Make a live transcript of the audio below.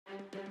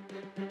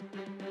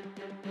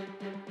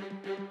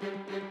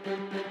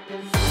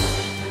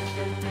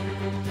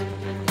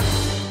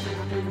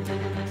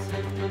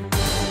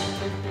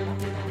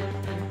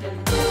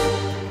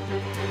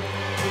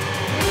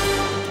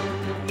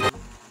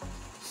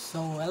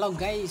So hello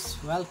guys,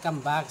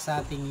 welcome back sa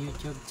ating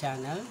YouTube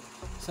channel.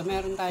 So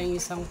meron tayong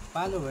isang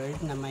follower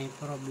na may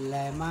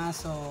problema.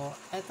 So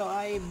ito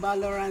ay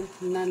Valorant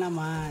na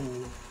naman.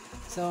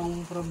 So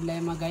ang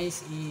problema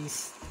guys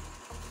is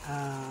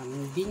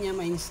hindi niya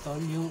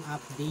ma-install yung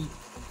update,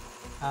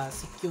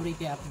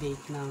 security update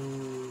ng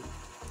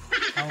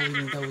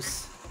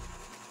Windows.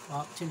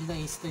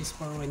 Actually ito is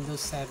for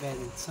Windows 7.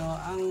 So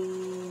ang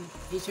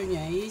issue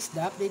niya is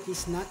the update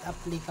is not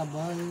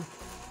applicable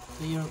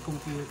to your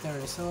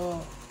computer.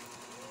 So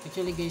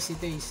actually guys,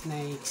 ito is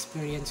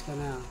na-experience ko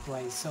na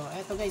twice. So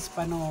eto guys,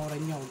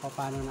 panoorin nyo kung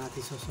paano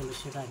natin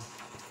susolusyonan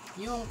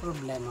yung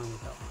problema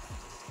ito.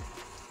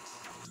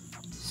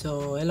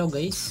 So hello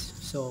guys,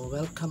 so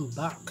welcome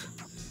back.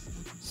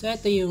 So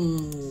ito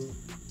yung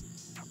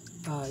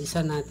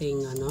isa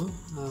nating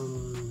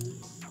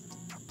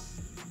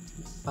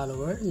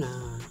follower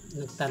na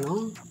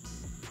nagtanong,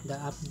 the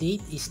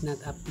update is not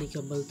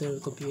applicable to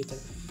your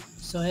computer.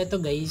 So eto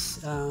guys,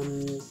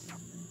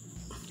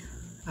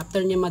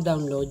 after niya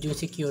ma-download yung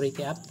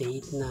security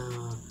update na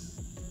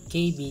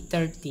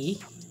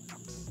KB30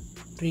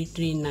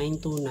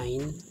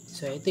 33929,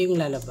 so ito yung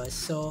lalabas.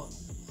 So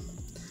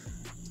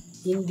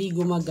hindi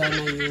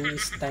gumagana yung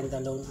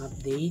standalone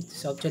update.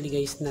 So actually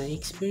guys,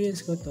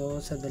 na-experience ko to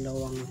sa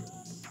dalawang.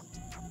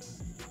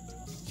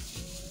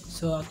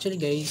 So actually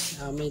guys,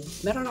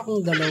 meron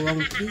akong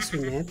dalawang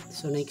PisoNet.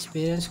 So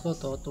na-experience ko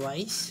to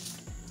twice.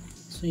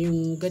 So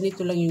yung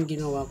ganito lang yung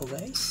ginawa ko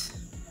guys.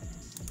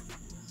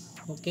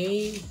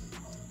 Okay.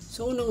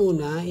 So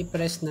unang-una,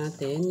 i-press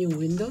natin yung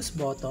Windows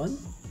button.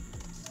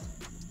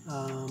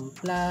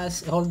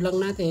 Plus, hold lang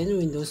natin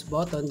yung Windows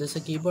button doon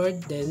sa keyboard.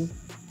 Then,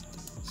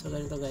 so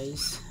ganito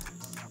guys.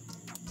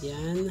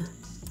 Yan.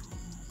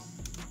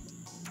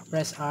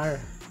 Press R.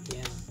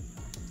 Yan.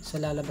 So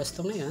lalabas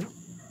to ngayon.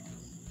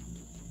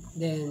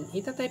 Then,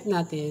 ita-type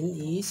natin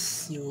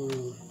is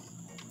yung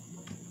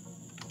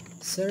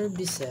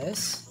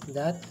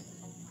services.msc.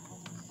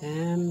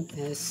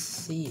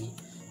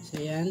 So,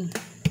 yan.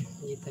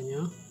 Kita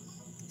nyo.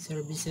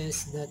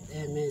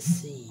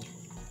 Services.msc.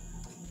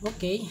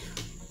 Okay.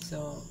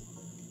 So,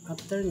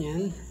 after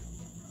nyan,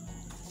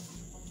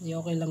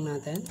 i-okay lang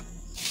natin.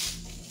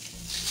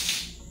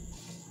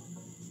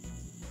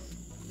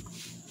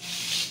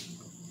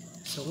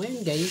 So,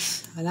 ngayon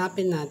guys,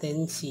 hanapin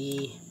natin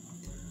si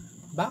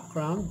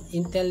background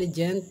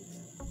intelligent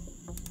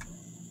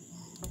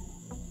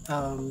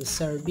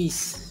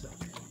service.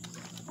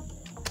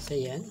 So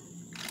yan.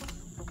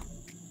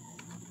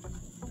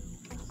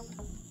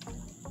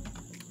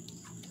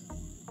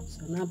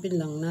 So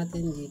hanapin lang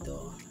natin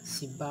dito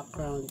si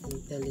background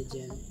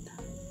intelligent.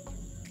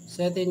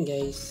 So ito yun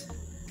guys,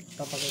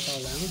 papakita ko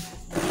lang.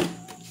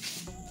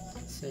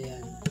 So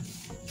yan.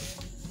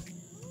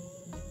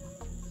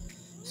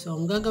 So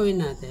ang gagawin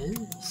natin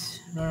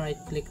is right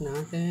click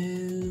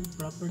natin,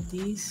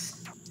 properties,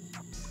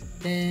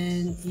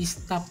 then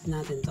i-stop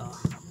natin to.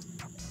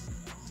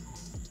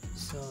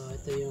 So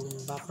ito yung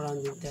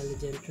background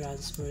intelligent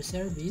transfer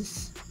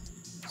service.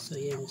 So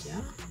yan siya.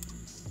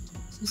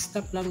 So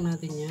stop lang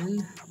natin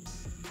yan.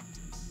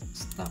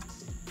 Stop.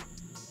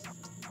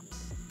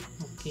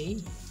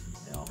 Okay.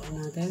 Okay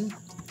natin.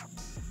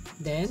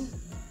 Then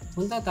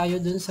punta tayo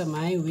dun sa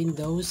my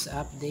Windows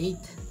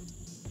update.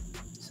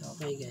 So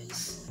okay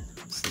guys,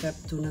 step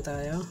 2 na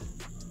tayo.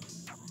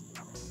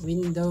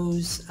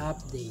 Windows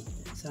update.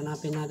 So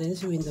hanapin natin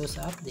si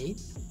Windows update.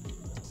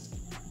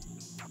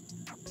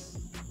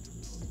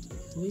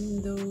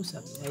 Windows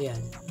update. Ayan.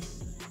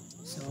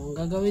 So ang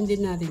gagawin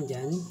din natin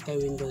dyan kay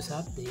Windows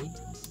update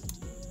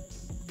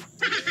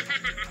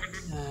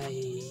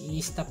ay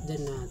i-stop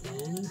din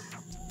natin.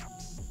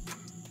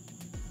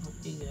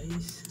 Okay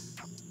guys.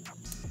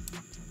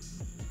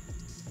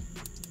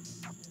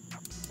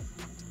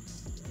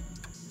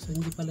 So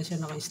hindi pala siya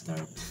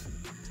naka-start.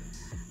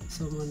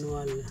 So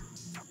manual.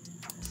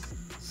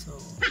 So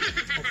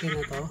okay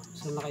na to.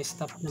 So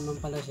naka-stop naman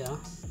pala siya.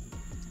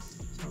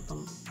 So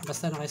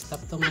basta naka-stop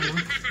tong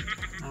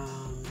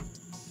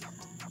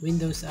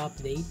Windows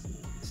update.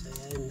 So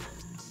yan.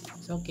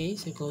 So okay,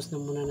 so close na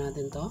muna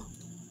natin to.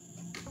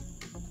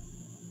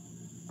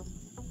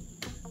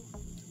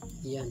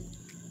 Yan.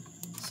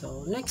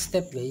 So next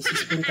step guys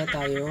is punta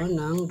tayo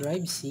ng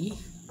drive C.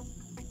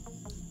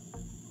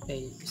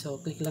 Okay, so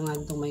click lang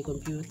natin itong my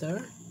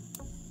computer.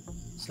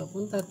 So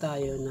punta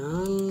tayo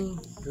ng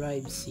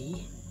drive C.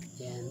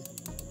 Yan.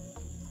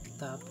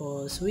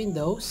 Tapos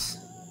Windows.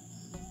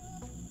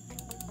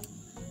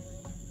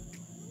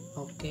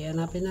 Okay,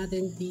 hanapin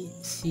natin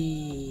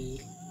si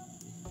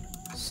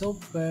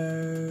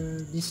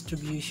software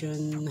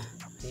distribution.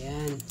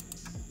 Ayan.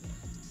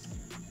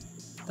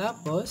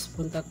 Tapos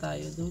punta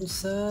tayo dun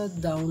sa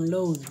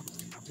download.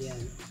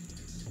 Ayan.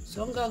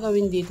 So ang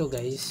gagawin dito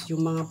guys,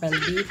 yung mga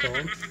file dito,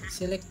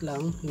 select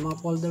lang yung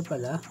mga folder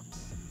pala.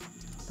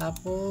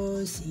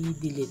 Tapos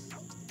i-delete.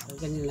 So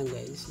ganyan lang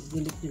guys,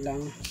 i-delete nyo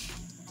lang.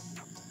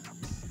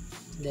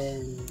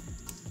 Then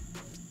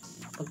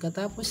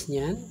pagkatapos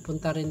nyan,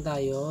 punta rin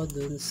tayo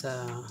dun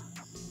sa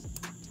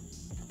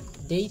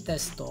data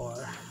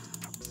store.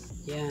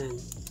 Yan.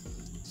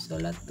 So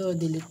lahat to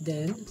delete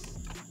din.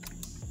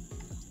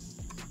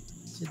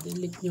 So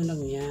delete nyo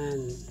lang yan.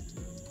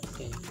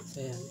 Okay,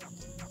 so yan.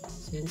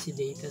 So yan si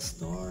data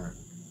store.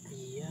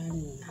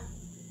 Ayan.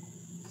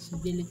 So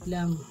delete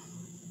lang.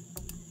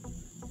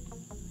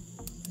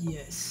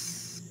 Yes.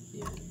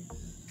 Yan.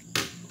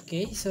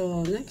 Okay,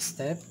 so next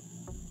step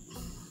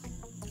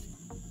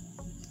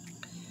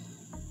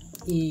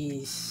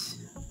is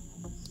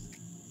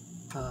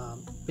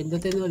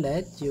pindutin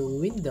ulit yung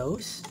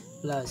Windows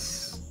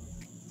plus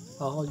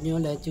hold nyo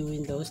ulit yung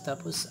Windows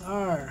tapos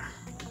R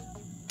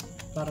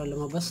para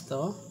lumabas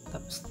to,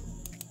 tapos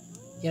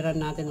i-run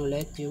natin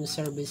ulit yung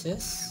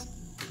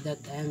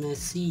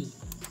services.msc.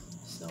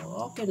 So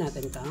okay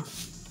natin ta.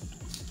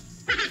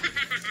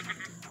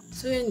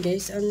 So yun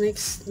guys, ang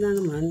next na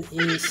naman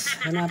is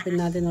hanapin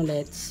natin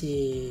ulit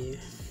si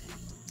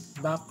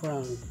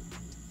background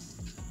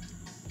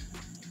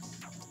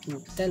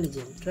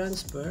intelligent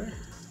transfer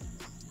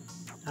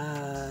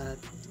at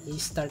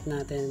i-start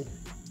natin.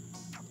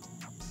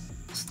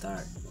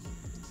 Start.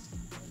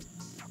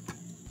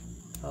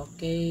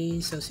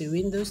 Okay, so si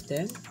Windows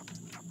 10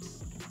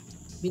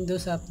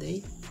 Windows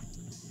update.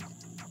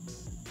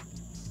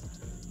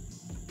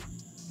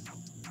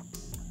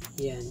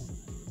 Yan.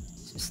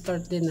 So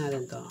start din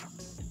natin to.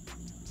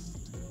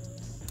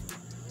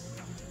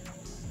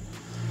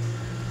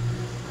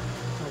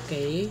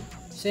 Okay,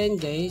 so yan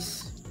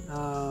guys,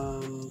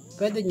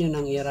 pwede nyo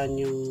nang i-run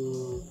yung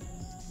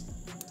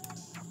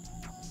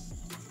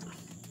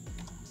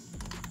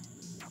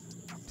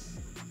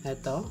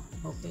eto.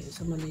 Okay,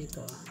 so mali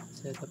ito.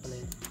 So ito pala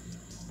yun.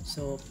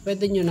 So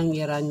pwede nyo nang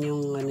i-run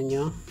yung ano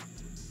nyo,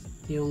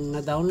 yung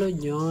na-download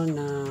nyo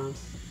na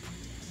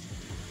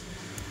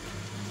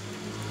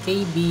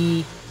KB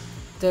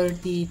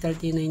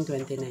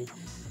 303929.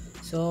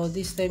 So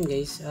this time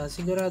guys,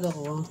 sigurado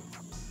ko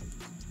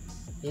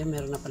ayan,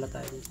 meron na pala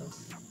tayo dito.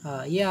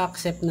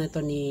 I-accept na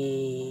ito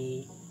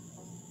ni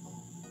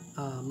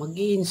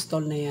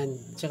mag-i-install na yan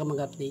tsaka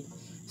mag-update.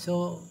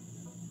 So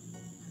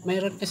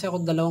mayroon kasi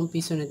ako 2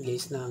 piso net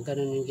guys na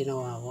ganun yung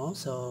ginawa ko.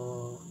 So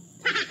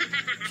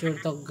sure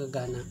to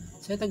gagana.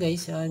 So ito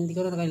guys, hindi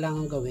ko na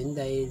kailangan gawin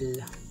dahil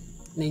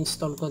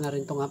na-install ko na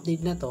rin tong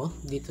update na to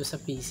dito sa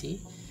PC.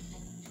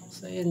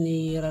 So ayan,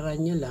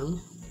 i-run nyo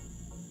lang,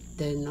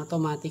 then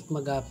automatic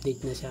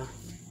mag-update na siya.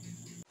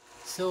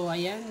 So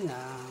ayan,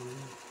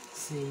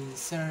 si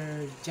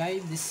Sir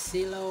Jive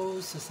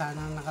Disilo, so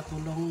sana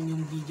nakatulong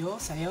yung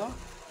video sa'yo.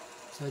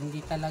 So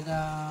hindi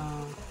talaga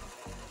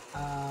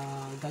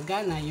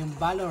gagana yung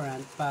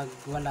Valorant pag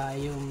wala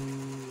yung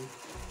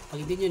pag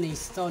hindi nyo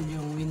na-install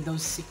yung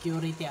Windows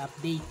Security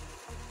Update.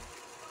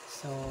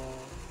 So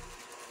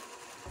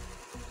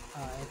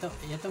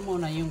ito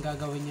muna yung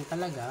gagawin nyo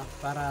talaga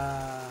para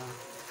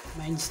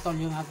ma-install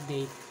yung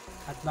update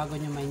at bago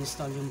nyo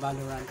ma-install yung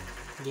Valorant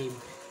game.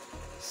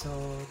 So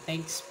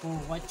thanks for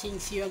watching.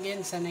 See you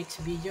again sa next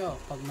video.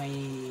 Pag may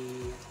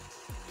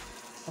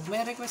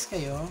request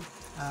kayo,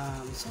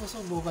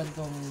 susubukan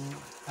kong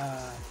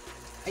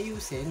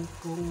ayusin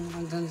kung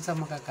hanggang sa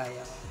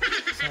makakaya ko.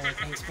 So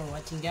thanks for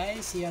watching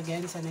guys. See you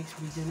again sa next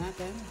video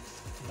natin.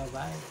 Bye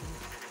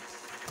bye.